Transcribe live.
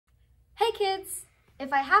Hey kids!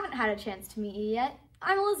 If I haven't had a chance to meet you yet,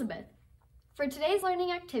 I'm Elizabeth. For today's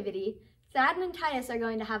learning activity, Thad and Titus are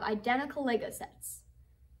going to have identical Lego sets.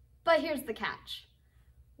 But here's the catch.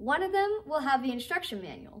 One of them will have the instruction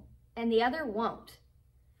manual, and the other won't.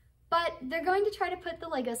 But they're going to try to put the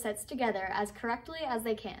Lego sets together as correctly as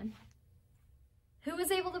they can. Who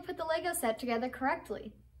was able to put the Lego set together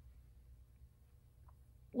correctly?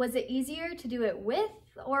 Was it easier to do it with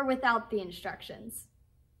or without the instructions?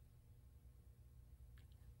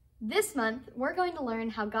 This month, we're going to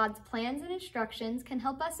learn how God's plans and instructions can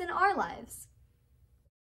help us in our lives.